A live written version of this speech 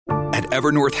At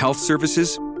Evernorth Health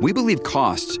Services, we believe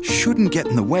costs shouldn't get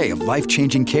in the way of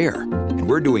life-changing care, and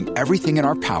we're doing everything in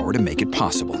our power to make it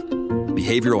possible.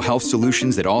 Behavioral health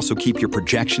solutions that also keep your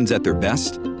projections at their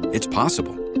best? It's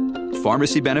possible.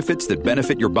 Pharmacy benefits that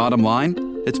benefit your bottom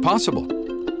line? It's possible.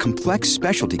 Complex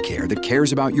specialty care that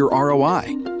cares about your ROI?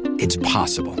 It's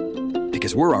possible.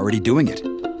 Because we're already doing it.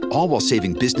 All while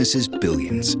saving businesses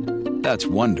billions. That's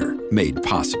Wonder made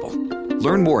possible.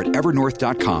 Learn more at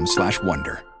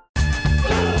evernorth.com/wonder.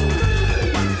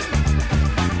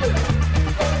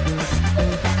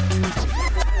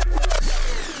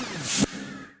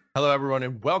 Hello, everyone,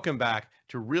 and welcome back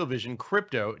to Real Vision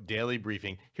Crypto Daily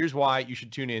Briefing. Here's why you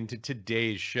should tune in to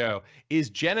today's show. Is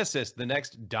Genesis the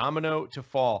next domino to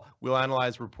fall? We'll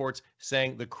analyze reports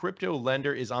saying the crypto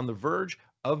lender is on the verge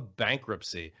of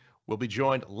bankruptcy. We'll be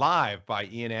joined live by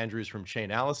Ian Andrews from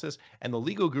Chainalysis and the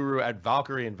legal guru at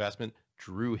Valkyrie Investment,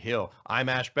 Drew Hill. I'm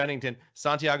Ash Bennington.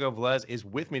 Santiago Velez is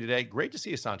with me today. Great to see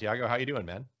you, Santiago. How you doing,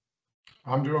 man?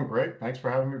 I'm doing great. Thanks for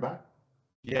having me back.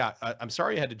 Yeah, I'm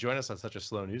sorry you had to join us on such a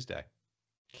slow news day.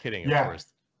 Kidding, of Yeah, course.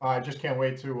 I just can't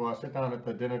wait to sit down at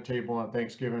the dinner table on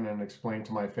Thanksgiving and explain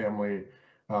to my family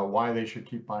why they should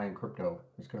keep buying crypto.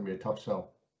 It's going to be a tough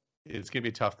sell. It's going to be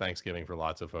a tough Thanksgiving for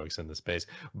lots of folks in the space.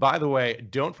 By the way,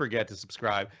 don't forget to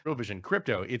subscribe. Real Vision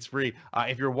Crypto, it's free.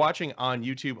 If you're watching on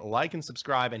YouTube, like and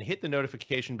subscribe and hit the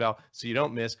notification bell so you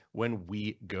don't miss when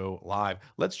we go live.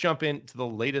 Let's jump into the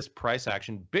latest price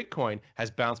action. Bitcoin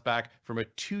has bounced back from a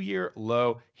 2-year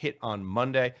low hit on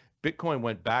Monday. Bitcoin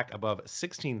went back above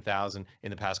 16,000 in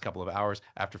the past couple of hours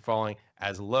after falling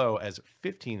as low as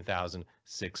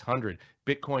 15,600.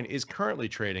 Bitcoin is currently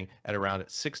trading at around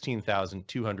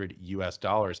 16,200 US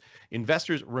dollars.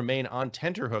 Investors remain on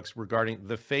tenterhooks regarding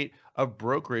the fate of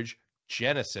brokerage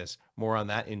Genesis. More on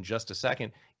that in just a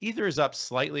second. Ether is up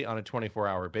slightly on a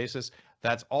 24-hour basis.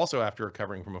 That's also after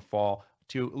recovering from a fall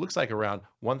to, it looks like, around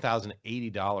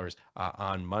 $1,080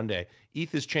 on Monday.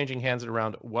 ETH is changing hands at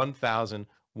around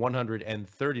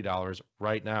 $1,130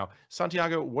 right now.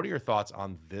 Santiago, what are your thoughts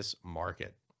on this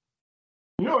market?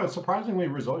 You know, it's surprisingly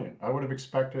resilient. I would have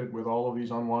expected with all of these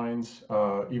unwinds,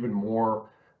 even more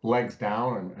legs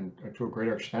down and to a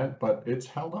greater extent, but it's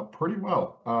held up pretty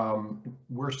well.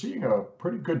 We're seeing a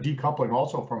pretty good decoupling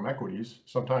also from equities,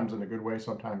 sometimes in a good way,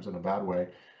 sometimes in a bad way.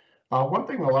 One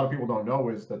thing that a lot of people don't know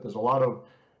is that there's a lot of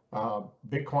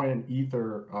Bitcoin and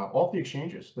Ether off the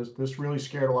exchanges. This really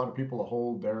scared a lot of people to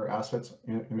hold their assets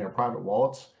in their private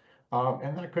wallets.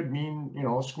 And that could mean, you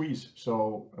know, a squeeze.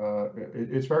 So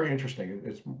it's very interesting.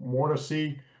 It's more to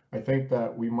see. I think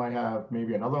that we might have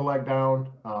maybe another leg down,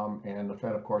 and the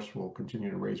Fed, of course, will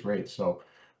continue to raise rates. So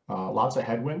lots of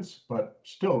headwinds, but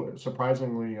still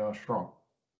surprisingly strong.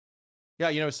 Yeah,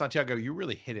 you know, Santiago, you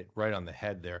really hit it right on the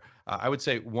head there. I would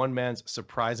say one man's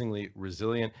surprisingly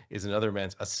resilient is another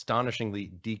man's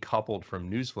astonishingly decoupled from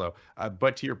news flow.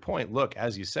 But to your point, look,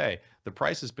 as you say, the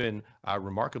price has been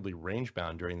remarkably range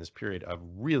bound during this period of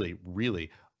really,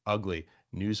 really ugly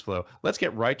news flow. Let's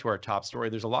get right to our top story.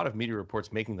 There's a lot of media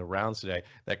reports making the rounds today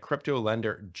that crypto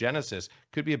lender Genesis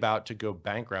could be about to go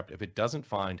bankrupt if it doesn't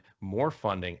find more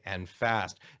funding and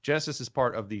fast. Genesis is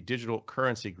part of the digital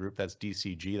currency group, that's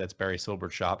DCG, that's Barry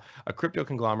Silbert's shop, a crypto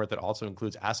conglomerate that also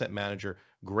includes asset manager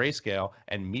Grayscale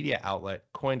and media outlet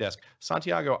CoinDesk.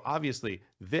 Santiago, obviously,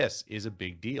 this is a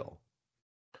big deal.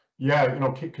 Yeah, you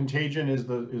know, contagion is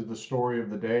the story of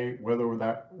the day. Whether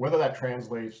that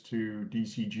translates to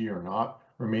DCG or not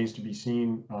remains to be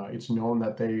seen. It's known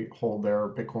that they hold their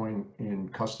Bitcoin in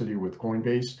custody with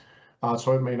Coinbase,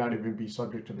 so it may not even be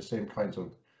subject to the same kinds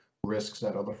of risks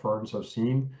that other firms have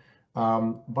seen.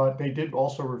 But they did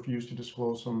also refuse to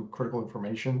disclose some critical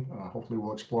information. Hopefully,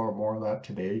 we'll explore more of that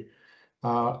today.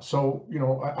 So, you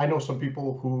know, I know some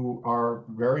people who are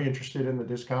very interested in the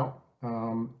discount.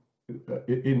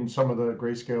 In some of the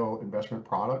Grayscale investment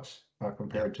products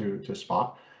compared to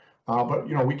spot. But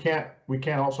you know, we can't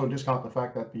also discount the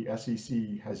fact that the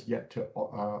SEC has yet to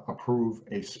approve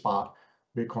a spot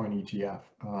Bitcoin ETF,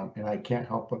 and I can't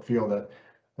help but feel that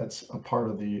that's a part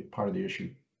of the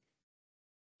issue.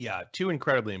 Yeah, two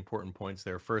incredibly important points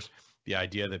there. First, the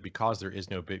idea that because there is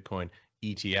no Bitcoin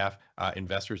ETF,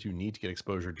 investors who need to get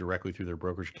exposure directly through their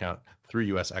brokerage account through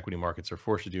U.S. equity markets are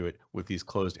forced to do it with these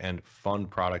closed-end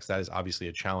fund products. That is obviously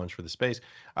a challenge for the space.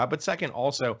 But second,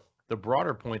 also, the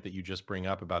broader point that you just bring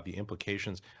up about the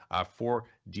implications for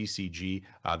DCG,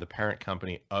 the parent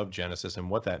company of Genesis, and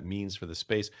what that means for the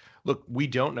space. Look, we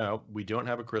don't know. We don't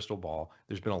have a crystal ball.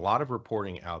 There's been a lot of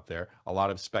reporting out there, a lot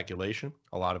of speculation,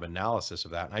 a lot of analysis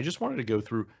of that. And I just wanted to go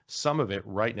through some of it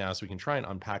right now so we can try and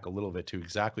unpack a little bit to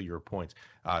exactly your point,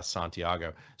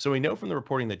 Santiago. So we know from the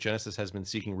reporting that Genesis has been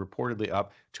seeking reportedly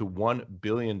up to $1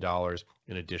 billion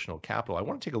in additional capital. I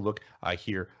want to take a look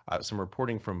here, some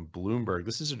reporting from Bloomberg.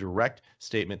 This is a direct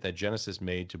statement that Genesis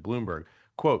made to Bloomberg.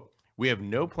 Quote, "We have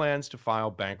no plans to file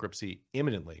bankruptcy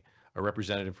imminently," a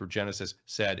representative for Genesis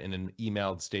said in an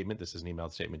emailed statement. This is an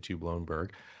emailed statement to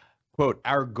Bloomberg. Quote,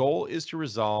 "Our goal is to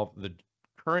resolve the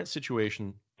current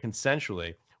situation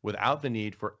consensually without the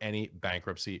need for any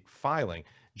bankruptcy filing."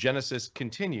 Genesis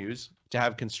continues to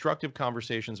have constructive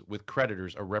conversations with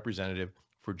creditors, a representative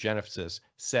for Genesis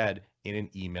said in an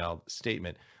emailed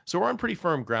statement. So we're on pretty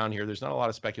firm ground here. There's not a lot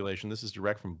of speculation. This is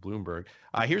direct from Bloomberg.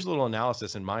 Here's a little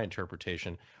analysis in my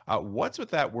interpretation. What's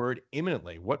with that word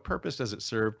imminently? What purpose does it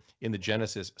serve in the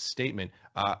Genesis statement?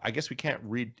 I guess we can't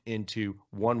read into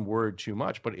one word too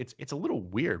much, but it's a little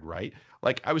weird, right?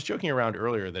 Like I was joking around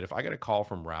earlier that if I got a call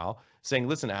from Raul saying,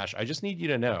 "Listen, Ash, I just need you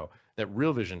to know that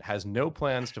Real Vision has no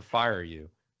plans to fire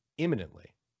you imminently,"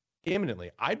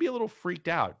 I'd be a little freaked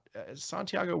out.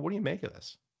 Santiago, what do you make of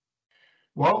this?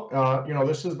 Well,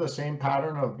 this is the same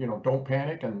pattern of, don't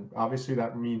panic, and obviously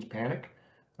that means panic.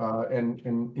 And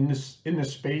in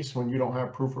this space, when you don't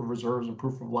have proof of reserves and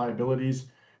proof of liabilities,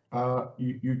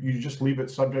 you just leave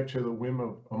it subject to the whim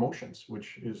of emotions,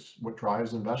 which is what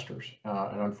drives investors.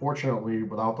 And unfortunately,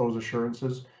 without those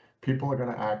assurances, people are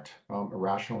going to act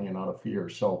irrationally and out of fear.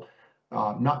 So,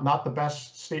 not the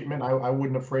best statement. I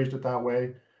wouldn't have phrased it that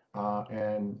way.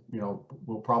 And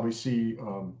we'll probably see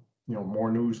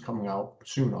more news coming out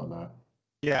soon on that.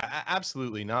 Yeah,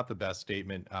 absolutely not the best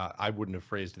statement. I wouldn't have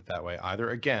phrased it that way either.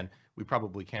 Again, we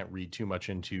probably can't read too much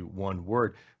into one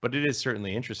word, but it is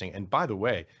certainly interesting. And by the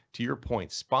way, to your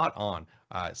point, spot on,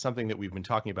 something that we've been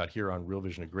talking about here on Real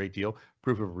Vision a great deal: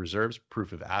 proof of reserves,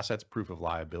 proof of assets, proof of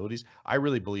liabilities. I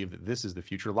really believe that this is the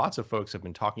future. Lots of folks have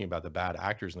been talking about the bad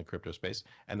actors in the crypto space,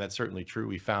 and that's certainly true.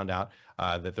 We found out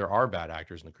that there are bad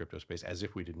actors in the crypto space, as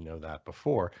if we didn't know that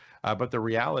before. But the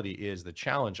reality is, the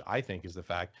challenge, I think, is the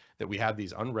fact that we have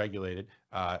these unregulated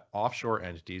offshore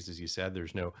entities. As you said,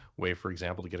 there's no way, for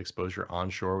example, to get exposure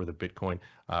onshore with a Bitcoin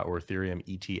or Ethereum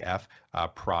ETF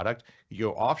product. You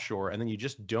go offshore, and then you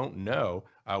just don't know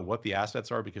what the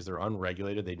assets are because they're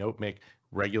unregulated. They don't make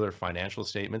regular financial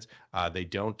statements. They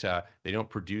don't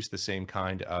produce the same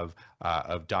kind of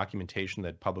documentation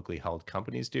that publicly held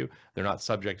companies do. They're not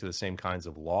subject to the same kinds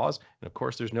of laws. And of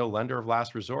course, there's no lender of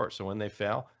last resort. So when they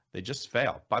fail, they just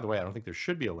fail. By the way, I don't think there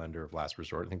should be a lender of last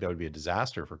resort. I think that would be a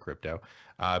disaster for crypto.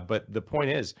 But the point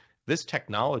is, this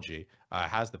technology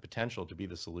has the potential to be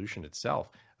the solution itself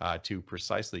to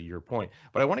precisely your point.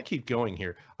 But I want to keep going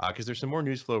here because there's some more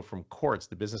news flow from Quartz,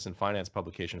 the business and finance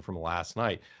publication from last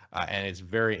night, and it's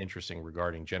very interesting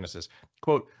regarding Genesis.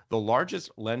 Quote, "The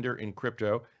largest lender in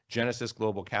crypto, Genesis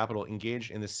Global Capital,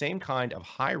 engaged in the same kind of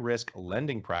high-risk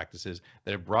lending practices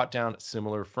that have brought down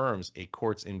similar firms," a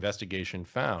Quartz investigation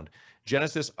found.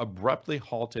 Genesis abruptly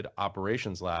halted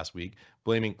operations last week,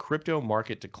 blaming crypto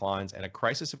market declines and a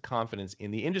crisis of confidence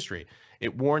in the industry.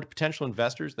 It warned potential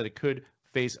investors that it could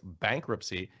face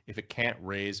bankruptcy if it can't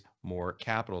raise more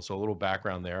capital. So a little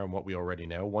background there on what we already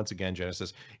know. Once again,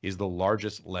 Genesis is the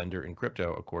largest lender in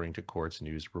crypto, according to Quartz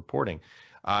News reporting.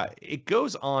 It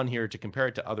goes on here to compare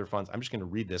it to other funds. I'm just going to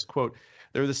read this quote.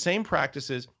 "They're the same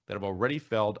practices that have already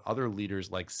felled other leaders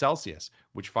like Celsius,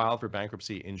 which filed for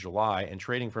bankruptcy in July, and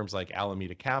trading firms like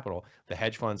Alameda Capital, the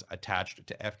hedge funds attached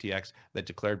to FTX that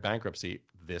declared bankruptcy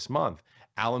this month.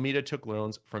 Alameda took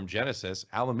loans from Genesis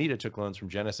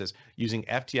using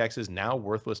FTX's now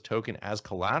worthless token as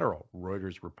collateral,"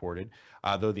 Reuters reported,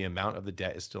 though the amount of the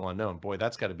debt is still unknown. Boy,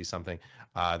 that's got to be something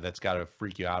that's got to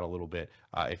freak you out a little bit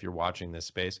if you're watching this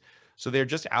space. So they're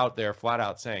just out there flat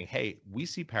out saying, hey, we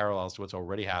see parallels to what's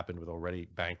already happened with already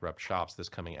bankrupt shops. This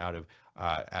coming out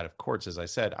of Quartz, as I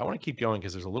said. I want to keep going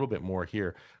because there's a little bit more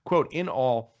here. Quote, "In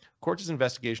all, Quartz's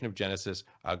investigation of Genesis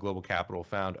Global Capital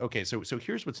found," okay, so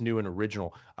here's what's new and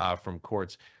original from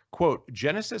Quartz. Quote,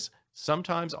 "Genesis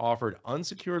sometimes offered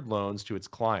unsecured loans to its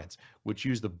clients, which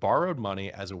used the borrowed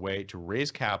money as a way to raise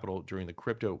capital during the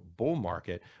crypto bull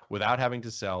market without having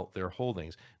to sell their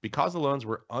holdings. Because the loans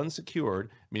were unsecured,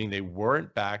 meaning they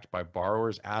weren't backed by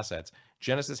borrowers' assets,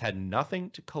 Genesis had nothing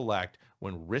to collect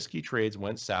when risky trades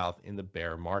went south in the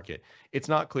bear market. It's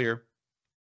not clear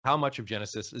how much of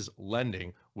Genesis's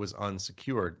lending was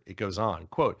unsecured." It goes on,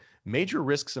 quote, "Major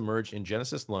risks emerged in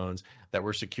Genesis loans that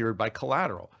were secured by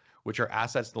collateral. which are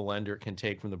assets the lender can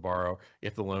take from the borrower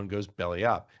if the loan goes belly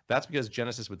up. That's because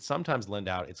Genesis would sometimes lend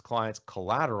out its clients'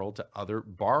 collateral to other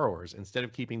borrowers instead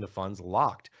of keeping the funds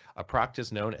locked, a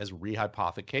practice known as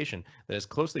rehypothecation that is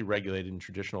closely regulated in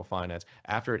traditional finance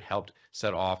after it helped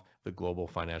set off the global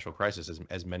financial crisis,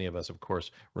 as many of us, of course,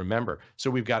 remember.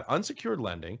 So we've got unsecured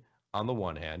lending on the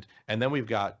one hand, and then we've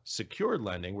got secured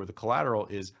lending where the collateral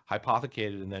is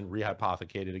hypothecated and then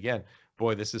rehypothecated again.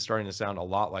 Boy, this is starting to sound a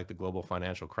lot like the global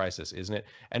financial crisis, isn't it?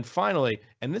 And finally,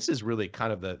 and this is really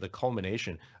kind of the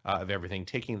culmination of everything,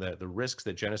 taking the risks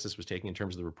that Genesis was taking in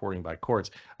terms of the reporting by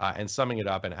courts and summing it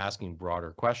up and asking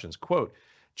broader questions. Quote,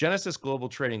 Genesis Global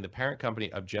Trading, the parent company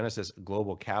of Genesis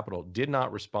Global Capital, did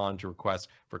not respond to requests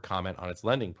for comment on its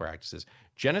lending practices.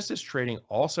 Genesis Trading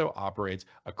also operates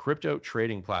a crypto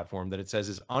trading platform that it says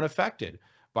is unaffected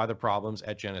by the problems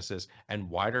at Genesis and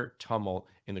wider tumult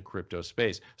in the crypto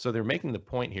space. So they're making the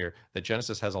point here that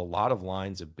Genesis has a lot of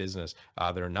lines of business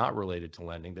that are not related to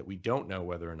lending that we don't know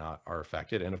whether or not are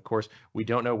affected. And of course, we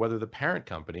don't know whether the parent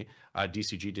company,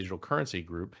 DCG Digital Currency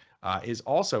Group, is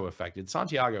also affected.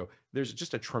 Santiago, there's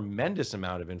just a tremendous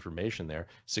amount of information there,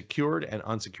 secured and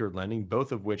unsecured lending,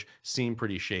 both of which seem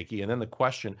pretty shaky. And then the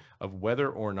question of whether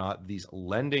or not these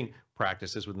lending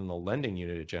practices within the lending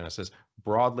unit at Genesis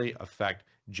broadly affect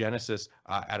Genesis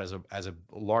as a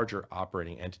larger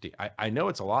operating entity. I know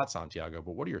it's a lot, Santiago,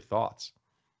 but what are your thoughts?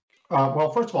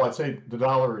 Well, first of all, I'd say the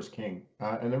dollar is king.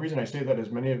 And the reason I say that is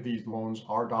many of these loans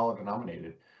are dollar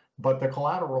denominated, but the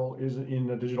collateral is in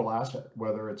a digital asset,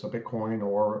 whether it's a Bitcoin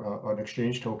or an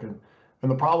exchange token. And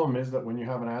the problem is that when you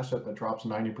have an asset that drops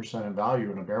 90% in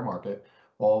value in a bear market,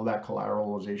 all of that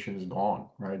collateralization is gone,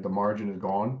 right? The margin is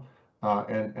gone.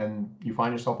 And you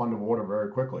find yourself underwater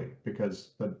very quickly because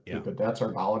the debts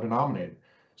are dollar denominated.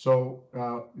 So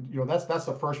that's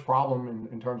the first problem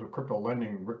in terms of crypto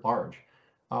lending writ large.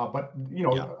 But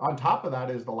on top of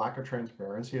that is the lack of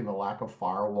transparency and the lack of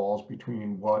firewalls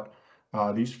between what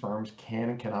these firms can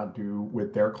and cannot do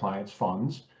with their clients'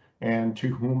 funds and to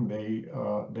whom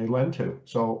they lend to.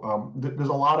 So there's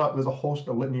a host,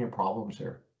 a litany of problems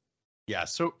here. Yeah,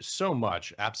 so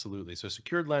much, absolutely. So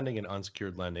secured lending and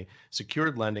unsecured lending,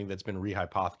 secured lending that's been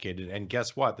rehypothecated, and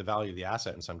guess what? The value of the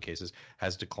asset in some cases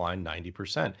has declined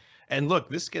 90%. And look,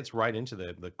 this gets right into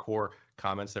the core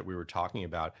comments that we were talking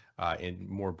about in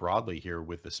more broadly here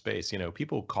with the space.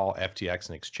 People call FTX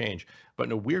an exchange, but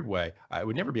in a weird way, it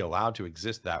would never be allowed to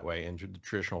exist that way in the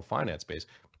traditional finance space.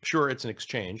 Sure, it's an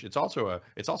exchange. It's also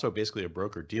basically a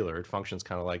broker dealer. It functions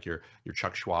kind of like your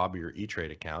Chuck Schwab or your E-Trade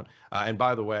account. And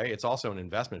by the way, it's also an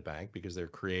investment bank because they're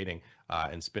creating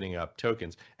and spinning up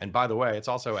tokens. And by the way, it's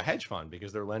also a hedge fund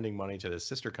because they're lending money to this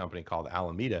sister company called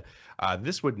Alameda.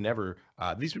 These would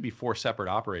be four separate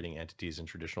operating entities in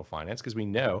traditional finance because we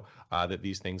know that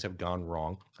these things have gone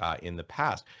wrong in the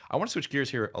past. I want to switch gears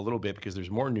here a little bit because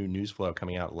there's more new news flow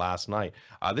coming out last night.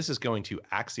 This is going to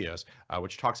Axios,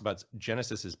 which talks about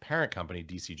Genesis's parent company,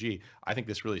 DCG. I think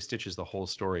this really stitches the whole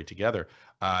story together.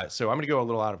 So I'm going to go a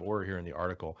little out of order here in the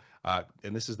article.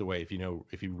 And this is the way, if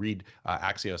you read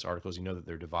Axios articles, you know that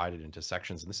they're divided into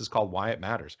sections. And this is called Why It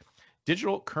Matters.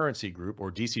 Digital Currency Group,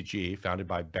 or DCG, founded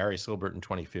by Barry Silbert in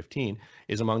 2015,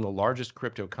 is among the largest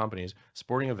crypto companies,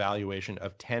 sporting a valuation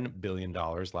of $10 billion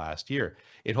last year.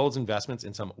 It holds investments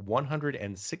in some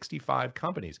 165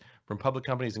 companies, from public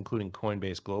companies including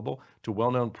Coinbase Global to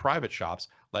well-known private shops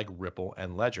like Ripple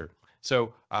and Ledger.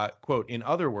 So, quote, in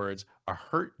other words, a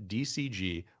hurt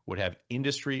DCG would have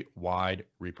industry-wide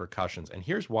repercussions. And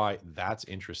here's why that's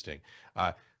interesting.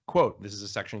 Quote, this is a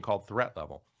section called Threat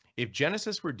Level. If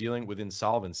Genesis were dealing with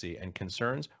insolvency and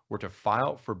concerns were to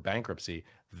file for bankruptcy,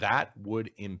 that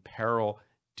would imperil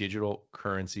Digital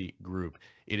Currency Group.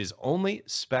 It is only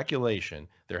speculation.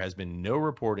 There has been no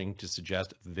reporting to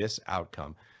suggest this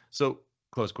outcome. So,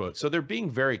 close quote. So they're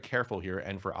being very careful here,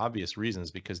 and for obvious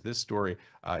reasons, because this story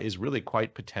is really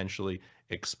quite potentially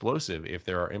explosive if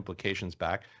there are implications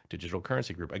back to Digital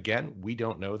Currency Group. Again, we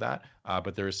don't know that,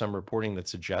 but there is some reporting that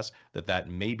suggests that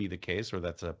may be the case, or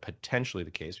that's potentially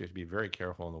the case. We have to be very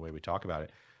careful in the way we talk about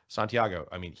it. Santiago,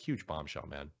 I mean, huge bombshell,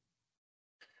 man.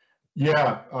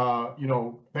 Yeah,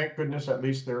 thank goodness at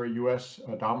least they're a U.S.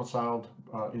 Domiciled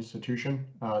institution.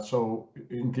 So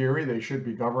in theory, they should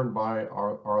be governed by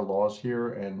our laws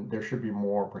here, and there should be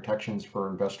more protections for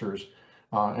investors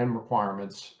and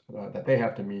requirements that they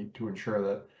have to meet to ensure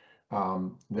that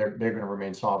they're going to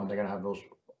remain solvent. They're going to have those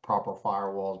proper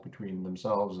firewalls between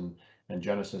themselves and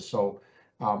Genesis. So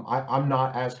I'm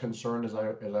not as concerned as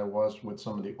I was with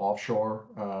some of the offshore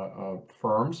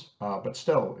firms, but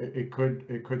still, it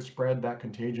could spread that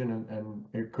contagion, and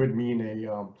it could mean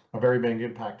a very big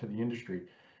impact to the industry.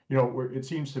 It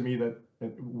seems to me that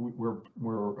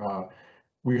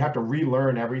we have to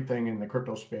relearn everything in the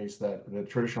crypto space that the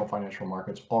traditional financial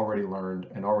markets already learned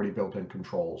and already built in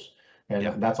controls. And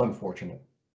Yeah. that's unfortunate.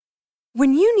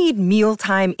 When you need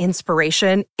mealtime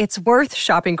inspiration, it's worth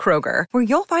shopping Kroger, where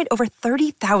you'll find over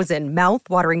 30,000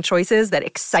 mouth-watering choices that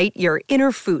excite your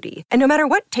inner foodie. And no matter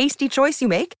what tasty choice you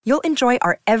make, you'll enjoy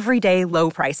our everyday low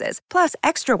prices, plus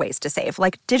extra ways to save,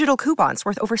 like digital coupons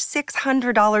worth over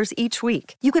 $600 each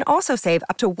week. You can also save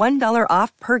up to $1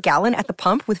 off per gallon at the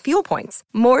pump with fuel points.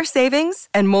 More savings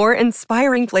and more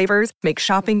inspiring flavors make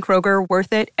shopping Kroger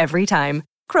worth it every time.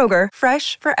 Kroger,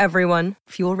 fresh for everyone.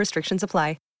 Fuel restrictions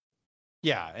apply.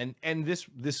 Yeah, and this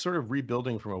sort of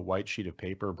rebuilding from a white sheet of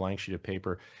paper, blank sheet of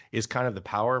paper, is kind of the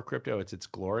power of crypto. It's its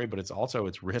glory, but it's also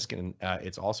its risk, and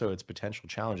it's also its potential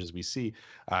challenges. We see,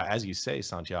 as you say,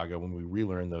 Santiago, when we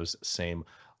relearn those same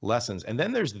lessons. And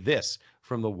then there's this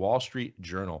from the Wall Street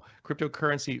Journal.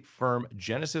 Cryptocurrency firm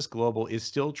Genesis Global is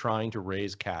still trying to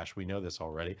raise cash. We know this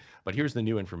already, but here's the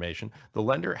new information. The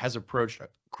lender has approached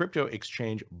crypto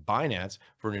exchange Binance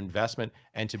for an investment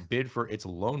and to bid for its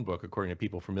loan book, according to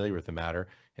people familiar with the matter.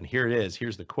 And here it is.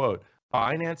 Here's the quote.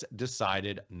 Binance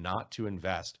decided not to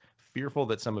invest, fearful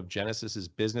that some of Genesis's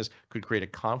business could create a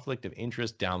conflict of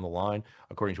interest down the line.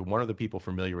 According to one of the people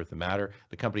familiar with the matter,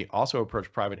 the company also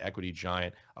approached private equity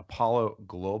giant Apollo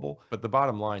Global. But the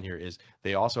bottom line here is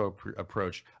they also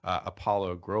approached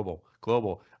Apollo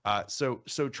Global.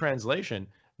 So translation,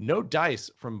 no dice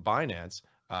from Binance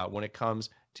when it comes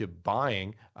to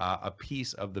buying a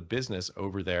piece of the business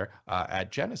over there at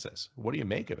Genesis. What do you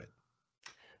make of it?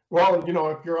 Well,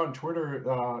 if you're on Twitter,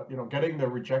 getting the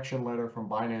rejection letter from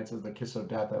Binance is the kiss of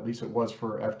death. At least it was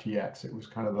for FTX. It was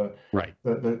kind of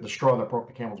the straw that broke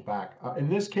the camel's back. In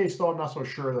this case, though, I'm not so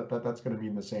sure that's going to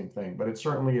mean the same thing. But it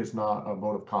certainly is not a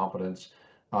vote of confidence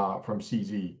from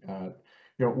CZ.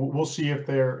 We'll see if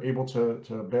they're able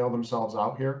to bail themselves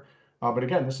out here. But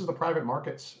again, this is the private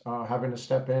markets having to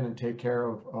step in and take care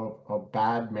of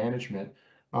bad management.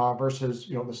 Versus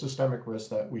the systemic risk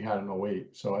that we had in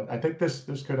 08. So I think this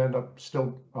could end up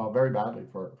still very badly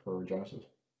for Genesis.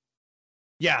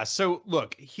 Yeah. So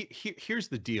look, here's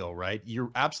the deal, right?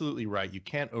 You're absolutely right. You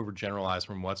can't overgeneralize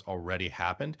from what's already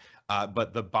happened.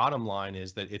 But the bottom line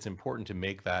is that it's important to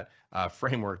make that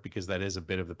framework because that is a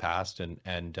bit of the past,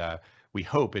 and we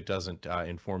hope it doesn't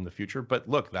inform the future. But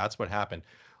look, that's what happened.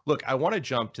 Look, I want to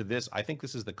jump to this. I think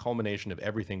this is the culmination of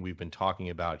everything we've been talking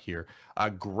about here.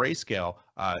 Grayscale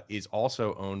is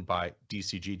also owned by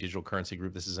DCG, Digital Currency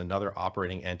Group. This is another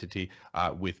operating entity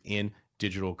within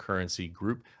Digital Currency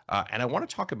Group. And I want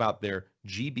to talk about their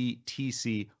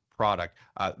GBTC product.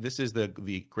 This is the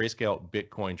Grayscale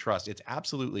Bitcoin Trust. It's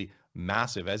absolutely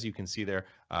massive, as you can see there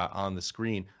on the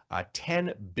screen.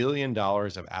 $10 billion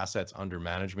of assets under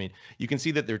management. You can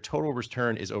see that their total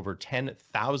return is over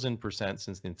 10,000%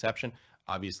 since the inception.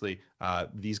 Obviously,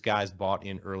 these guys bought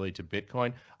in early to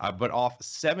Bitcoin, but off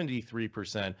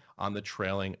 73% on the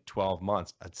trailing 12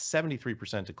 months. A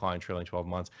 73% decline trailing 12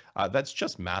 months. That's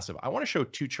just massive. I want to show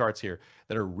two charts here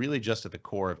that are really just at the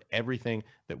core of everything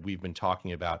that we've been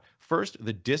talking about. First,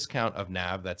 the discount of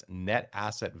NAV, that's net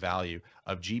asset value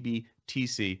of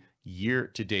GBTC year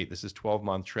to date. This is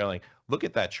 12-month trailing. Look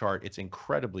at that chart. It's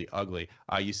incredibly ugly.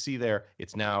 You see there,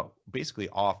 it's now basically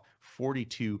off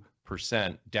 42%,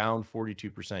 down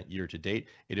 42% year to date.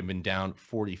 It had been down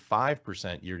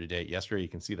 45% year to date. Yesterday, you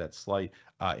can see that slight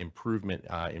improvement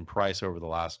in price over the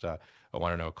last,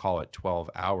 call it 12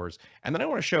 hours. And then I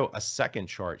want to show a second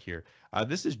chart here.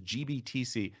 This is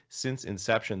GBTC since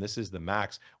inception. This is the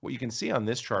max. What you can see on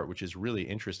this chart, which is really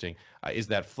interesting, is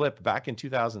that flip back in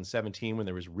 2017 when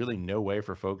there was really no way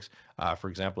for folks, for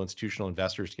example, institutional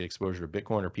investors to get exposure to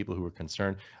Bitcoin or people who were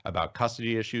concerned about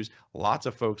custody issues. Lots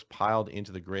of folks piled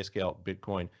into the Grayscale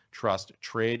Bitcoin Trust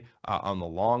trade on the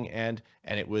long end,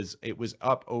 and it was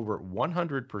up over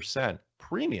 100%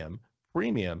 premium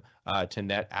to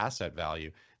net asset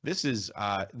value. This is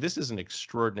an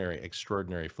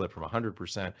extraordinary flip from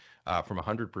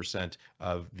 100%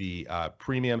 of the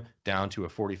premium down to a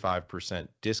 45%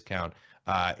 discount.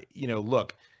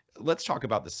 Look, let's talk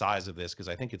about the size of this because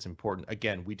I think it's important.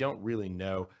 Again, we don't really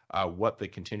know what the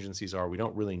contingencies are. We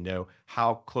don't really know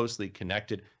how closely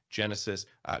connected Genesis,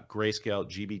 Grayscale,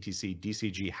 GBTC,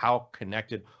 DCG, how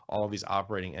connected all of these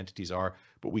operating entities are,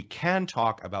 but we can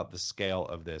talk about the scale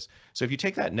of this. So if you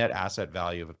take that net asset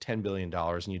value of $10 billion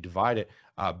and you divide it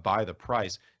by the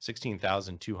price,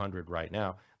 16,200 right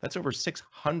now, that's over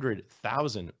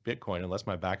 600,000 Bitcoin, unless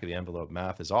my back of the envelope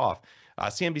math is off.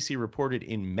 CNBC reported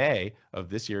in May of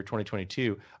this year,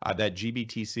 2022, that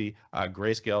GBTC,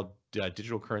 Grayscale,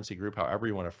 Digital Currency Group, however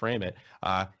you want to frame it,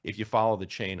 if you follow the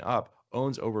chain up,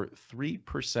 owns over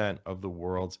 3% of the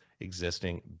world's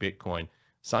existing Bitcoin.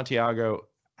 Santiago,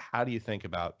 how do you think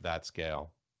about that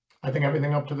scale? I think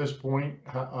everything up to this point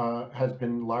has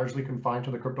been largely confined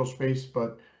to the crypto space,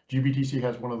 but GBTC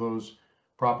has one of those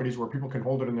properties where people can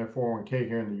hold it in their 401k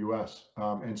here in the US.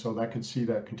 And so that could see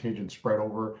that contagion spread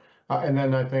over. And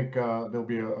then I think there'll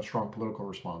be a strong political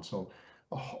response. So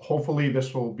hopefully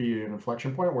this will be an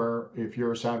inflection point where if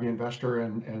you're a savvy investor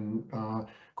and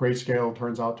Grayscale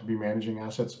turns out to be managing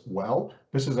assets well,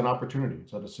 this is an opportunity.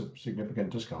 It's at a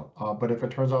significant discount. But if it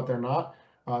turns out they're not,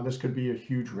 this could be a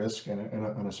huge risk and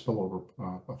a spillover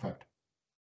effect.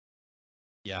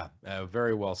 Yeah,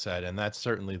 very well said. And that's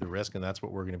certainly the risk, and that's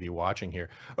what we're going to be watching here.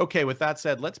 Okay, with that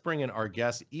said, let's bring in our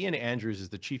guest. Ian Andrews is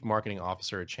the Chief Marketing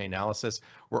Officer at Chainalysis.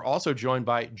 We're also joined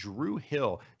by Drew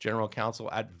Hill, General Counsel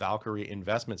at Valkyrie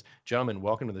Investments. Gentlemen,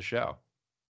 welcome to the show.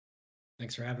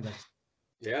 Thanks for having us.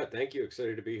 Yeah, thank you.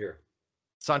 Excited to be here.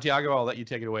 Santiago, I'll let you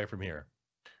take it away from here.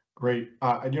 Great.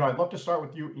 I'd love to start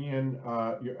with you, Ian.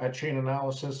 You're at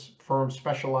Chainalysis, firm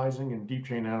specializing in deep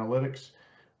chain analytics.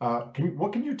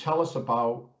 What can you tell us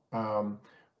about how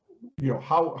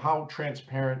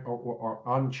transparent or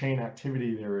on-chain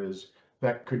activity there is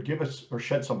that could give us or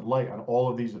shed some light on all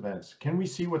of these events? Can we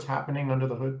see what's happening under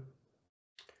the hood?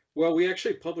 Well, we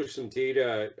actually published some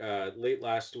data late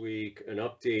last week, an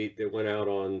update that went out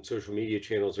on social media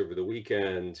channels over the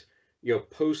weekend.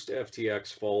 Post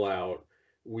FTX fallout,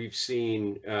 we've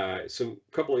seen some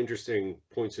couple interesting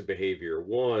points of behavior.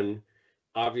 One,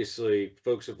 obviously,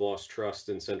 folks have lost trust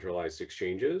in centralized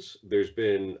exchanges. There's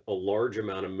been a large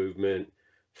amount of movement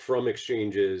from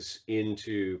exchanges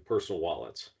into personal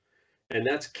wallets. And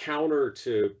that's counter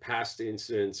to past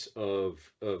incidents of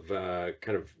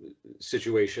kind of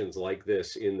situations like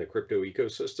this in the crypto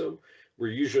ecosystem, where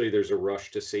usually there's a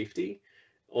rush to safety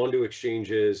onto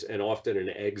exchanges and often an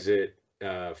exit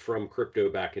from crypto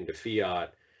back into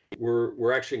fiat.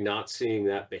 We're actually not seeing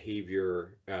that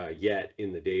behavior yet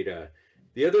in the data.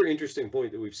 The other interesting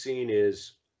point that we've seen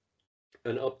is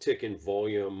an uptick in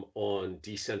volume on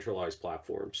decentralized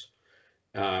platforms.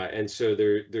 And so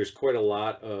there's quite a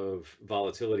lot of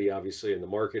volatility, obviously, in the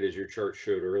market, as your chart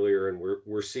showed earlier, and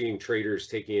we're seeing traders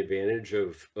taking advantage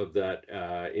of that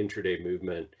intraday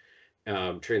movement.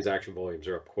 Transaction volumes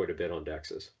are up quite a bit on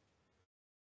DEXs.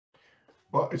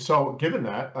 Well, so given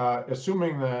that,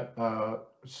 assuming that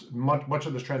much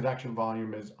of this transaction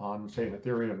volume is on, say, an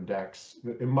Ethereum DEX,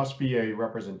 it must be a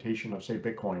representation of, say,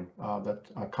 Bitcoin that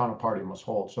a counterparty must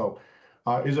hold. So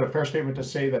is it a fair statement to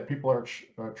say that people are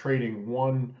trading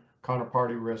one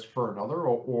counterparty risk for another,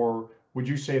 or would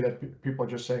you say that people are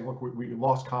just saying, look, we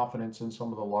lost confidence in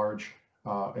some of the large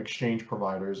exchange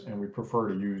providers and we prefer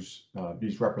to use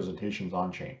these representations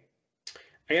on chain?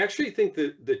 I actually think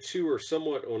that the two are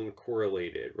somewhat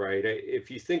uncorrelated, right? If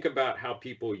you think about how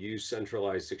people use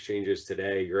centralized exchanges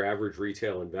today, your average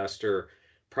retail investor,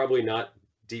 probably not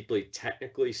deeply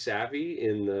technically savvy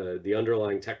in the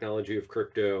underlying technology of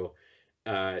crypto,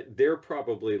 they're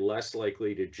probably less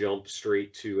likely to jump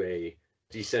straight to a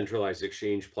decentralized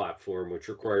exchange platform, which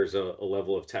requires a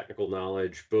level of technical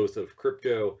knowledge, both of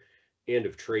crypto and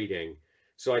of trading.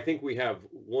 So I think we have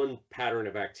one pattern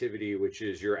of activity, which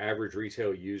is your average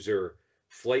retail user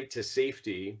flight to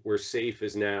safety, where safe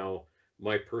is now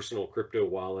my personal crypto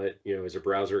wallet, as a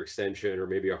browser extension or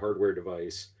maybe a hardware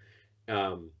device.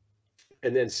 And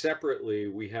then separately,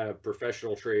 we have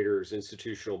professional traders,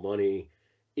 institutional money,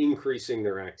 increasing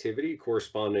their activity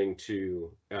corresponding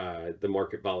to the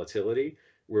market volatility,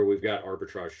 where we've got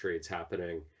arbitrage trades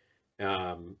happening.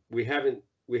 We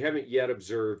haven't yet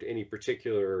observed any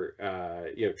particular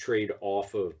trade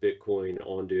off of Bitcoin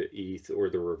onto ETH or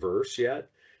the reverse yet,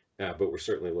 but we're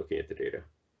certainly looking at the data.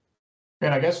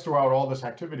 And I guess throughout all this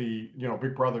activity,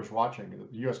 Big Brother's watching.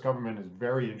 The U.S. government is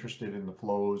very interested in the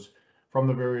flows from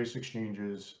the various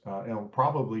exchanges and will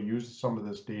probably use some of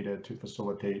this data to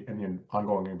facilitate any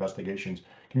ongoing investigations.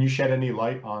 Can you shed any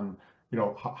light on,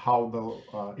 how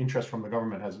the interest from the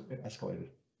government has escalated?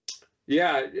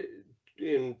 Yeah.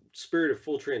 In spirit of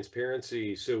full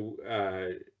transparency, so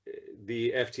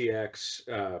the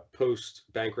FTX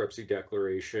post-bankruptcy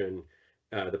declaration,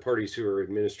 the parties who are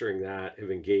administering that have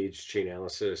engaged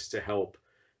Chainalysis to help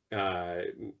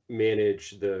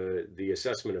manage the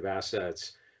assessment of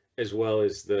assets, as well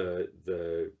as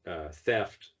the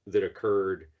theft that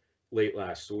occurred late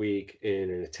last week in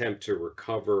an attempt to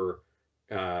recover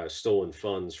stolen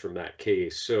funds from that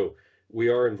case. So we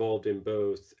are involved in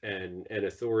both, and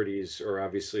authorities are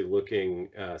obviously looking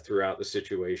throughout the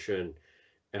situation,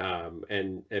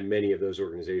 and many of those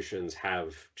organizations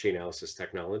have Chainalysis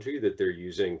technology that they're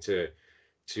using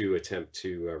to attempt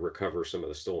to recover some of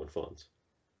the stolen funds.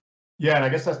 Yeah, and I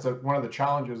guess that's one of the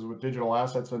challenges with digital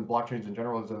assets and blockchains in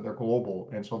general is that they're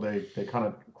global, and so they kind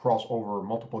of cross over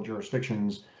multiple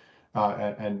jurisdictions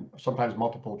and sometimes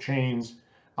multiple chains.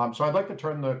 So I'd like to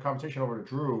turn the conversation over to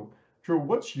Drew. Drew,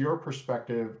 what's your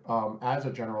perspective as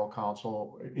a general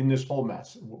counsel in this whole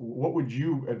mess? What would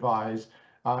you advise,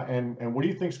 and what do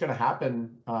you think is going to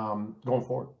happen going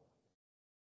forward?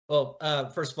 Well,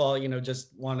 first of all,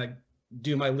 just want to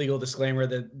do my legal disclaimer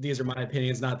that these are my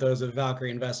opinions, not those of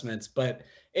Valkyrie Investments.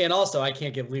 And also, I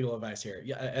can't give legal advice here,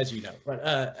 as you know.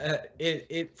 But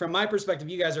from my perspective,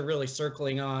 you guys are really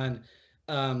circling on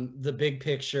the big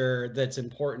picture that's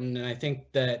important, and I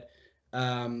think that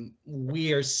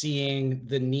we are seeing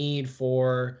the need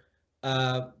for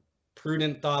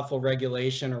prudent, thoughtful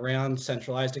regulation around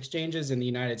centralized exchanges in the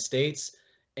United States.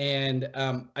 And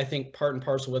I think part and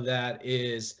parcel with that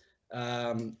is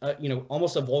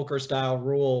almost a Volcker style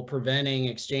rule preventing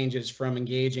exchanges from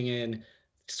engaging in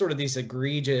sort of these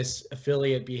egregious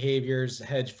affiliate behaviors,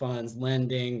 hedge funds,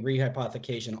 lending,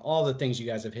 rehypothecation, all the things you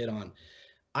guys have hit on.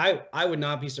 I would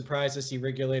not be surprised to see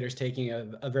regulators taking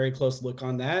a very close look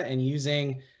on that and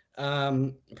using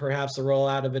perhaps the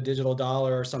rollout of a digital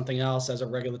dollar or something else as a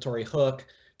regulatory hook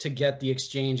to get the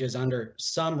exchanges under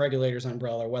some regulators'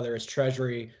 umbrella, whether it's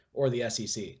Treasury or the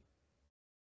SEC.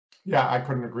 Yeah, I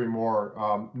couldn't agree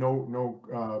more.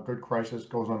 No good crisis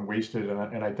goes unwasted,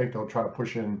 and I think they'll try to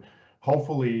push in,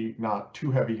 hopefully not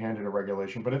too heavy-handed a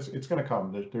regulation, but it's going to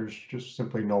come. There's just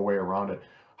simply no way around it.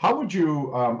 How would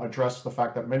you address the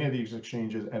fact that many of these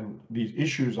exchanges and these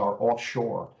issues are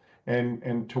offshore,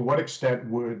 and to what extent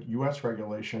would U.S.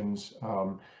 regulations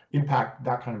impact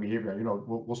that kind of behavior?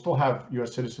 We'll still have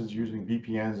U.S. citizens using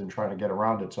VPNs and trying to get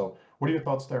around it. So, what are your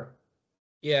thoughts there?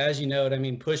 Yeah, as you know,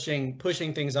 pushing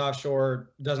things offshore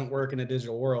doesn't work in a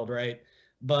digital world, right?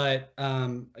 But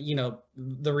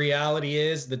the reality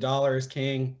is the dollar is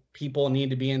king. People need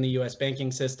to be in the U.S.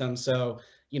 banking system. So,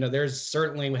 there's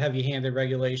certainly heavy-handed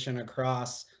regulation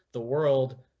across the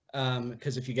world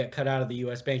because if you get cut out of the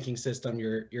U.S. banking system,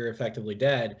 you're effectively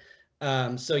dead.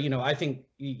 So, I think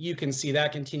you can see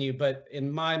that continue. But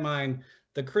in my mind,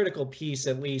 the critical piece,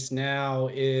 at least now,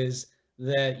 is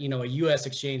that, a U.S.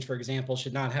 exchange, for example,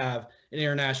 should not have an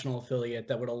international affiliate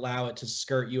that would allow it to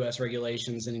skirt U.S.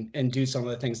 regulations and do some of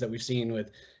the things that we've seen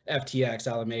with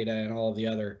FTX, Alameda, and all of the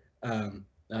other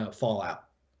fallout.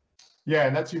 Yeah,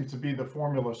 and that seems to be the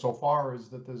formula so far, is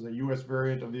that there's a U.S.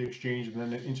 variant of the exchange and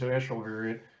then an international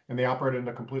variant, and they operate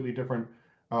under completely different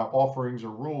offerings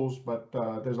or rules, but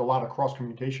there's a lot of cross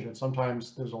communication, and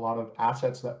sometimes there's a lot of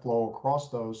assets that flow across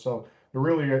those. So there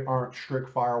really aren't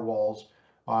strict firewalls,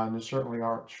 and there certainly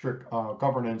aren't strict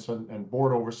governance and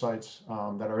board oversights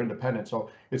that are independent. So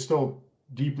it's still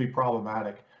deeply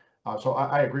problematic. So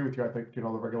I agree with you. I think the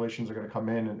regulations are going to come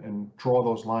in and draw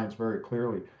those lines very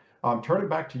clearly. Turning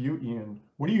back to you, Ian,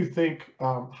 what do you think?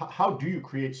 How do you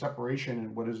create separation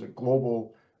in what is a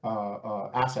global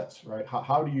assets, right?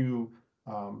 How do you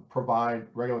provide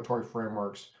regulatory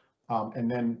frameworks and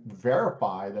then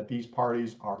verify that these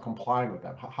parties are complying with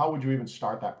them? How would you even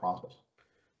start that process?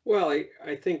 Well,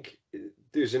 I think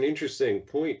there's an interesting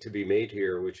point to be made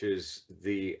here, which is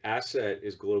the asset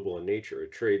is global in nature.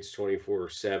 It trades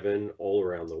 24/7 all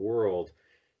around the world.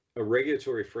 A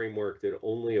regulatory framework that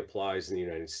only applies in the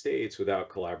United States without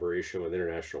collaboration with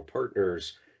international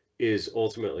partners is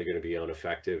ultimately going to be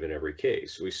ineffective in every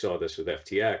case. We saw this with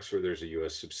FTX, where there's a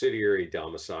U.S. subsidiary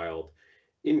domiciled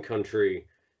in country,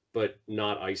 but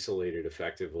not isolated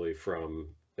effectively from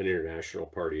an international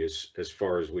party as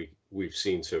far as we've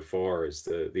seen so far as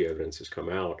the evidence has come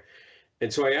out.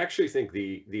 And so I actually think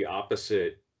the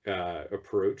opposite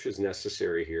approach is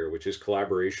necessary here, which is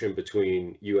collaboration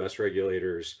between U.S.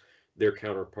 regulators, their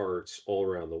counterparts all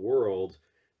around the world,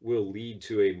 will lead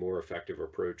to a more effective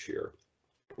approach here.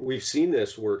 We've seen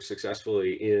this work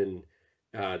successfully in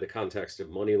the context of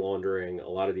money laundering. A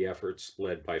lot of the efforts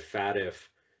led by FATF,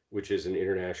 which is an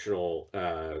international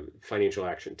financial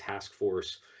action task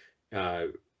force,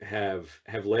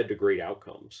 have led to great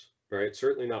outcomes, right?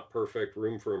 Certainly not perfect,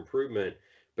 room for improvement,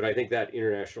 but I think that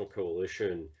international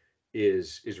coalition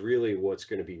is really what's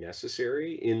going to be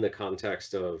necessary in the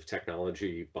context of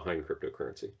technology behind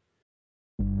cryptocurrency.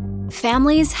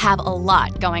 Families have a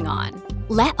lot going on.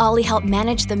 Let Ollie help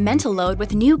manage the mental load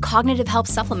with new cognitive health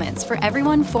supplements for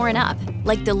everyone 4 and up,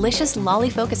 like delicious Lolly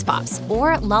Focus Pops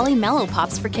or Lolly Mellow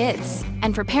Pops for kids.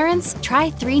 And for parents, try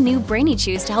 3 new Brainy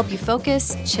Chews to help you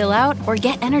focus, chill out, or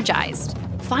get energized.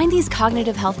 Find these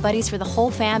cognitive health buddies for the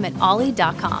whole fam at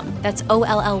ollie.com. That's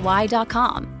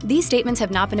OLLY.com. These statements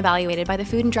have not been evaluated by the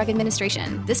Food and Drug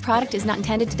Administration. This product is not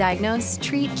intended to diagnose,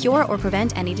 treat, cure, or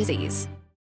prevent any disease.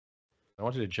 I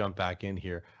wanted to jump back in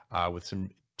here. with some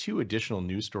two additional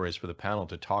news stories for the panel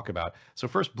to talk about. So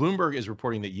first, Bloomberg is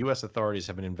reporting that U.S. authorities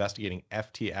have been investigating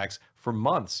FTX for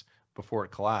months before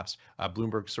it collapsed.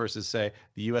 Bloomberg sources say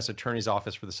the U.S. Attorney's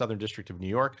Office for the Southern District of New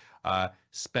York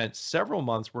spent several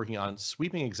months working on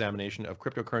sweeping examination of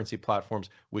cryptocurrency platforms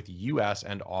with U.S.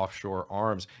 and offshore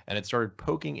arms, and it started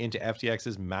poking into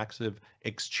FTX's massive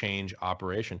exchange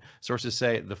operation. Sources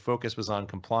say the focus was on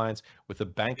compliance with the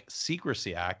Bank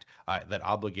Secrecy Act that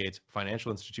obligates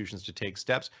financial institutions to take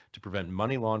steps to prevent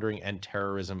money laundering and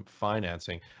terrorism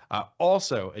financing.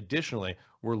 Additionally,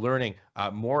 we're learning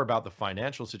more about the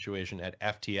financial situation at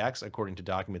FTX, according to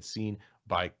documents seen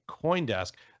by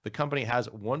CoinDesk. The company has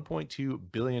 $1.2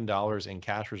 billion in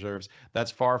cash reserves.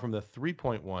 That's far from the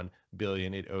 $3.1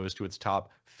 billion it owes to its top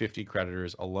 50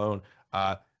 creditors alone.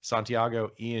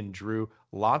 Santiago, Ian, Drew,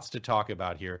 lots to talk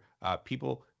about here.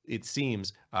 People, it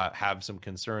seems, have some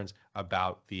concerns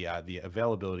about the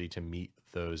availability to meet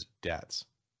those debts.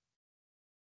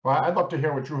 Well, I'd love to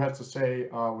hear what Drew has to say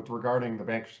with regarding the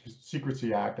Bank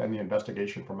Secrecy Act and the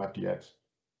investigation from FTX.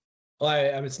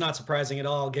 Well, it's not surprising at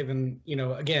all, given,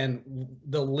 again,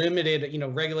 the limited,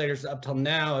 regulators up till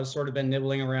now have sort of been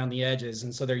nibbling around the edges.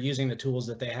 And so they're using the tools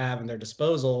that they have in their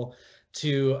disposal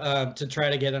to try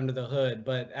to get under the hood.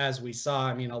 But as we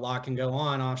saw, a lot can go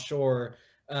on offshore,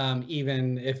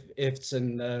 even if it's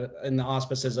in the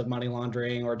auspices of money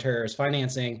laundering or terrorist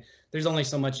financing. There's only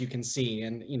so much you can see.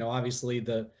 And, obviously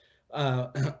the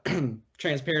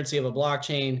transparency of a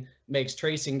blockchain makes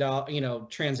tracing,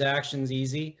 transactions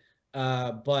easy.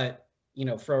 But,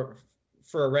 for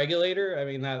a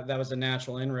regulator, that was a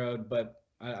natural inroad, but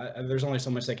there's only so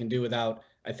much they can do without,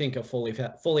 I think, a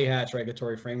fully hatched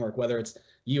regulatory framework, whether it's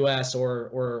U.S.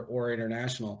 or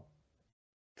international.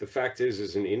 The fact is,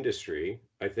 as an industry,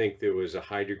 I think there was a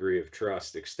high degree of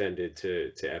trust extended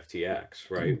to FTX,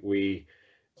 right?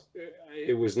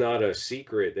 It was not a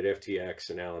secret that FTX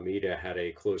and Alameda had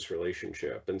a close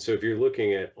relationship. And so if you're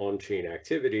looking at on-chain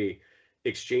activity,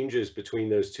 exchanges between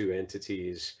those two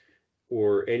entities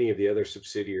or any of the other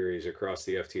subsidiaries across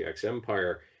the FTX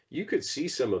empire, you could see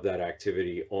some of that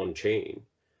activity on-chain.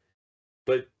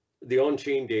 But the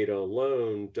on-chain data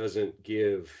alone doesn't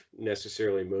give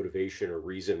necessarily motivation or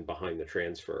reason behind the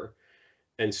transfer.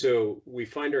 And so we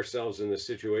find ourselves in this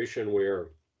situation where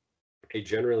a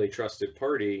generally trusted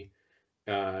party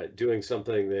doing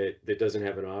something that doesn't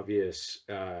have an obvious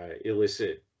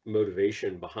illicit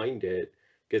motivation behind it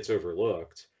gets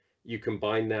overlooked. You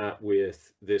combine that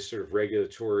with this sort of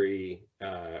regulatory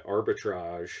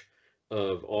arbitrage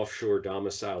of offshore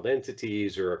domiciled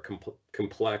entities or a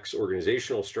complex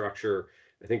organizational structure.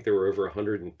 I think there were over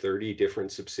 130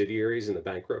 different subsidiaries in the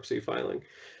bankruptcy filing.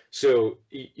 So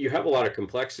you have a lot of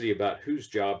complexity about whose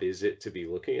job is it to be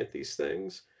looking at these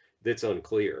things that's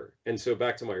unclear. And so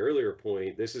back to my earlier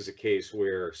point, this is a case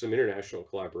where some international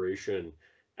collaboration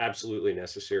absolutely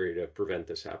necessary to prevent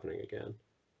this happening again.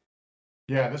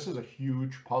 Yeah, this is a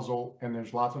huge puzzle, and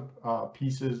there's lots of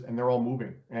pieces, and they're all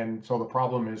moving. And so the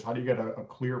problem is, how do you get a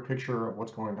clear picture of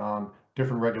what's going on?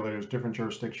 Different regulators, different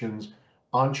jurisdictions,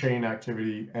 on-chain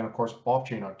activity, and of course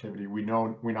off-chain activity. We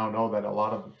now know that a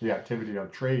lot of the activity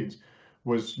of trades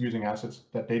was using assets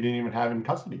that they didn't even have in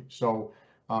custody. So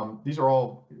these are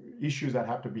all issues that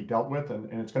have to be dealt with,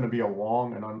 and it's going to be a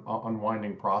long and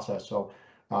unwinding process. So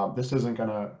this isn't going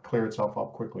to clear itself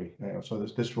up quickly. So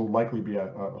this will likely be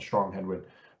a strong headwind.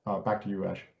 Back to you,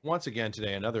 Ash. Once again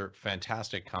today, another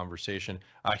fantastic conversation.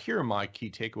 Here are my key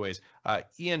takeaways.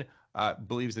 Ian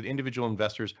believes that individual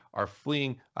investors are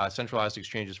fleeing centralized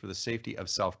exchanges for the safety of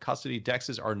self-custody.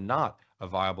 DEXs are not a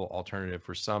viable alternative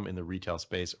for some in the retail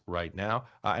space right now.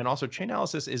 And also,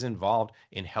 Chainalysis is involved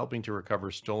in helping to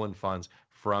recover stolen funds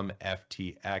from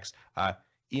FTX.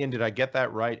 Ian, did I get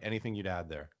that right? Anything you'd add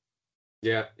there?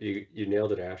 Yeah, you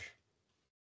nailed it, Ash.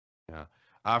 Yeah.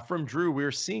 From Drew,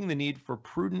 we're seeing the need for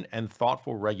prudent and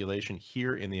thoughtful regulation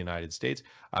here in the United States.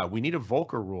 We need a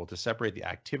Volcker rule to separate the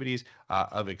activities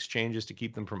of exchanges to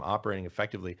keep them from operating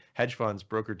effectively. Hedge funds,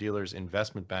 broker-dealers,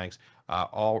 investment banks,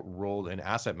 all rolled in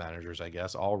asset managers, I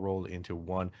guess, all rolled into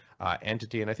one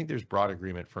entity. And I think there's broad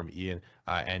agreement from Ian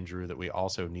and Drew that we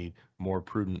also need more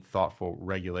prudent, thoughtful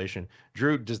regulation.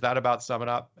 Drew, does that about sum it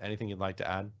up? Anything you'd like to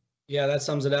add? Yeah, that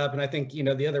sums it up. And I think,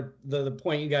 the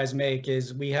point you guys make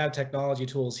is we have technology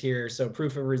tools here. So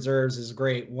proof of reserves is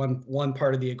great. One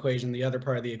part of the equation. The other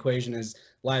part of the equation is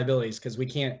liabilities, because we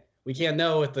can't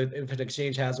know if an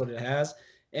exchange has what it has.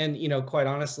 And, quite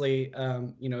honestly,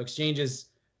 exchanges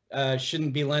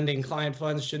shouldn't be lending client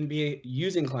funds, shouldn't be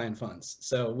using client funds.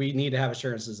 So we need to have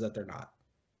assurances that they're not.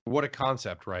 What a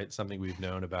concept, right? Something we've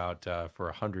known about for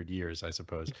 100 years, I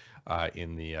suppose,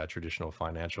 in the traditional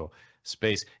financial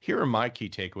space. Here are my key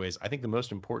takeaways. I think the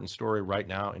most important story right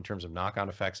now in terms of knock-on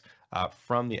effects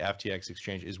from the FTX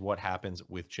exchange is what happens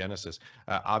with Genesis.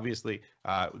 Obviously,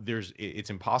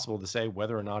 it's impossible to say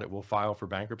whether or not it will file for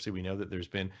bankruptcy. We know that there's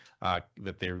been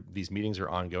these meetings are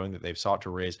ongoing, that they've sought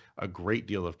to raise a great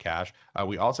deal of cash.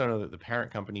 We also know that the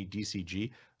parent company,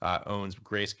 DCG, owns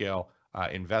Grayscale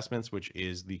Investments, which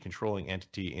is the controlling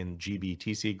entity in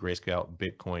GBTC, Grayscale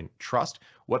Bitcoin Trust.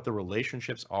 What the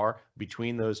relationships are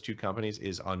between those two companies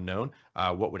is unknown.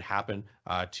 What would happen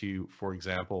to, for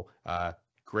example,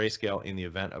 Grayscale in the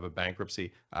event of a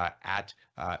bankruptcy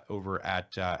over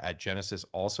at Genesis,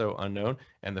 also unknown,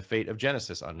 and the fate of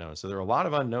Genesis unknown. So there are a lot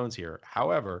of unknowns here.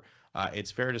 However,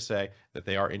 it's fair to say that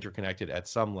they are interconnected at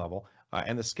some level,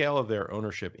 and the scale of their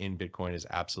ownership in Bitcoin is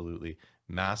absolutely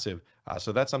massive.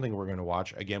 So that's something we're going to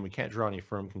watch. Again, we can't draw any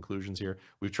firm conclusions here.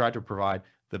 We've tried to provide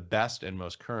the best and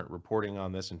most current reporting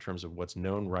on this in terms of what's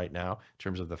known right now, in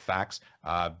terms of the facts.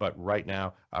 But right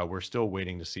now, we're still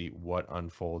waiting to see what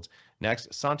unfolds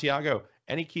next. Santiago,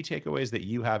 any key takeaways that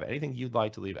you have, anything you'd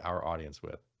like to leave our audience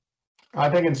with? I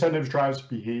think incentives drives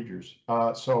behaviors.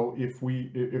 So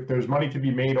if there's money to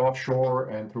be made offshore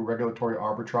and through regulatory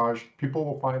arbitrage, people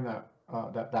will find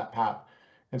that path.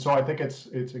 And so I think it's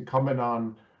incumbent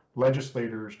on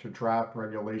legislators to draft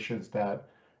regulations that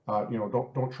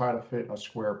don't try to fit a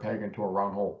square peg into a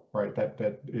round hole, right?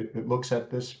 That it looks at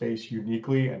this space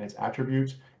uniquely and its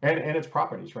attributes and its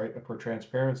properties, right, for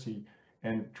transparency,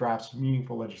 and drafts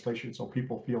meaningful legislation so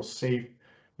people feel safe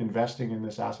investing in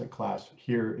this asset class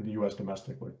here in the U.S.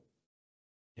 domestically.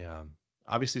 Yeah.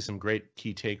 Obviously, some great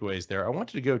key takeaways there. I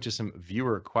wanted to go to some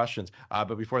viewer questions,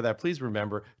 but before that, please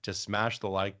remember to smash the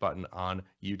like button on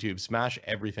YouTube. Smash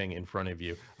everything in front of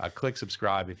you. Click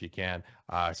subscribe if you can,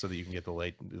 so that you can get the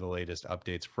latest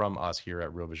updates from us here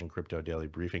at Real Vision Crypto Daily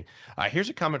Briefing. Here's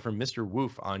a comment from Mr.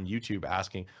 Woof on YouTube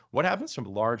asking, what happens to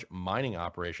large mining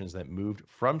operations that moved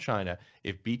from China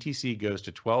if BTC goes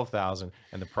to 12,000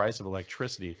 and the price of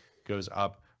electricity goes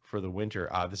up for the winter?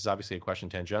 This is obviously a question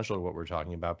tangential to what we're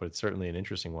talking about, but it's certainly an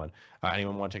interesting one.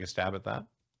 Anyone want to take a stab at that?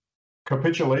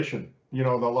 Capitulation. The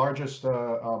largest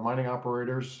mining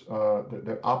operators,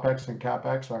 the OPEX and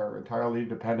CAPEX are entirely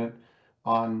dependent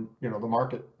on the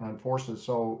market and forces.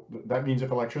 So that means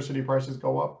if electricity prices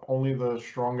go up, only the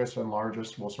strongest and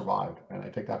largest will survive. And I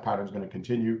think that pattern is going to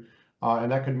continue. And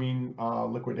that could mean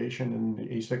liquidation in the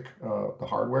ASIC, the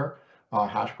hardware,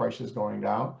 hash prices going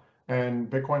down. And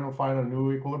Bitcoin will find a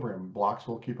new equilibrium. Blocks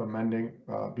will keep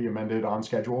be amended on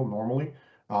schedule normally.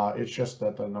 It's just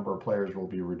that the number of players will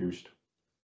be reduced.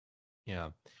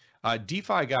 Yeah.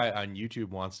 DeFi guy on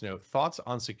YouTube wants to know thoughts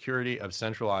on security of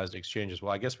centralized exchanges.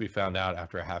 Well, I guess we found out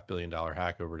after a $500 million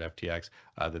hack over at FTX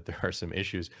that there are some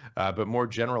issues, but more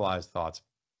generalized thoughts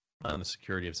on the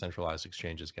security of centralized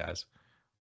exchanges, guys.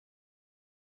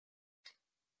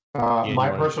 My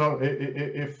personal,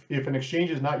 if an exchange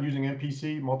is not using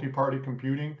MPC, multi-party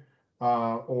computing,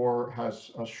 or has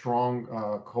a strong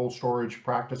cold storage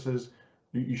practices,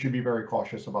 you should be very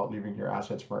cautious about leaving your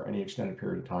assets for any extended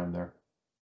period of time there.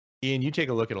 Ian, you take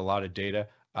a look at a lot of data.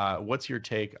 What's your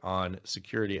take on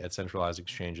security at centralized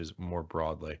exchanges more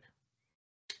broadly?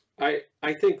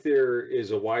 I think there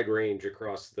is a wide range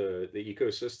across the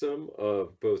ecosystem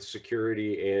of both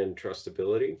security and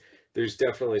trustability. There's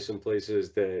definitely some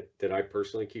places that I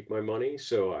personally keep my money.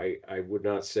 So I would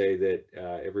not say that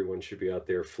everyone should be out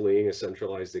there fleeing a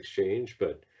centralized exchange,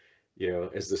 but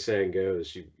as the saying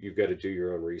goes, you've got to do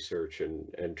your own research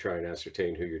and try and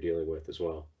ascertain who you're dealing with as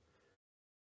well.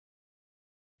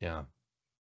 Yeah.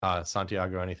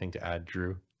 Santiago, anything to add?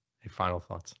 Drew, any final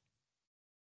thoughts?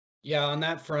 Yeah, on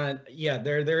that front, yeah,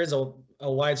 there is a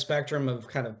wide spectrum of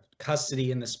kind of custody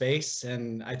in the space,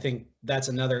 and I think that's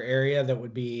another area that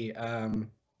would be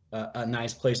a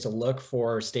nice place to look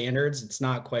for standards. It's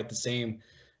not quite the same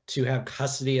to have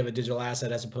custody of a digital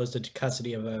asset as opposed to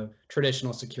custody of a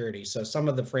traditional security. So some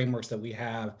of the frameworks that we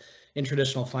have in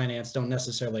traditional finance don't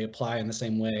necessarily apply in the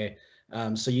same way.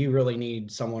 So you really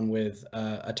need someone with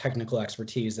a technical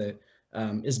expertise that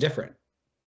is different.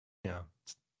 Yeah.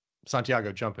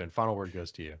 Santiago, jump in. Final word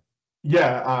goes to you.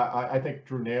 Yeah, I think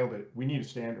Drew nailed it. We need a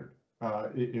standard.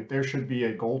 If there should be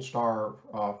a gold star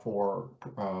for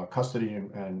custody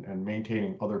and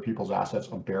maintaining other people's assets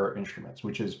on bearer instruments,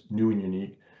 which is new and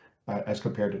unique as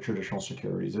compared to traditional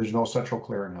securities. There's no central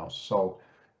clearinghouse. So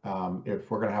if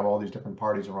we're going to have all these different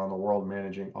parties around the world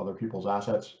managing other people's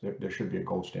assets, there should be a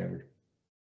gold standard.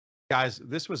 Guys,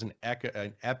 this was an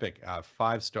epic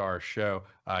 5-star show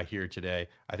here today.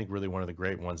 I think really one of the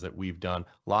great ones that we've done.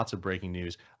 Lots of breaking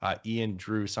news. Ian,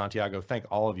 Drew, Santiago, thank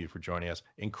all of you for joining us.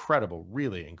 Incredible,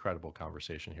 really incredible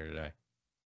conversation here today.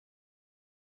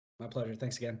 My pleasure.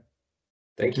 Thanks again.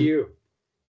 Thank you.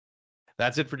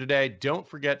 That's it for today. Don't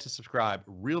forget to subscribe.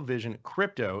 Real Vision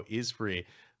Crypto is free.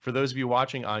 For those of you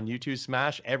watching on YouTube,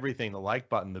 smash everything, the like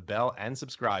button, the bell, and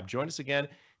subscribe. Join us again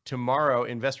tomorrow.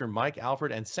 Investor Mike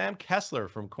Alford and Sam Kessler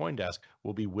from CoinDesk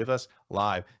will be with us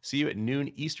live. See you at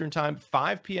noon Eastern Time,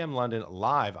 5 p.m. London,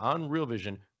 live on Real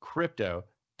Vision Crypto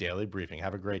Daily Briefing.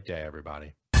 Have a great day,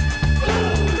 everybody.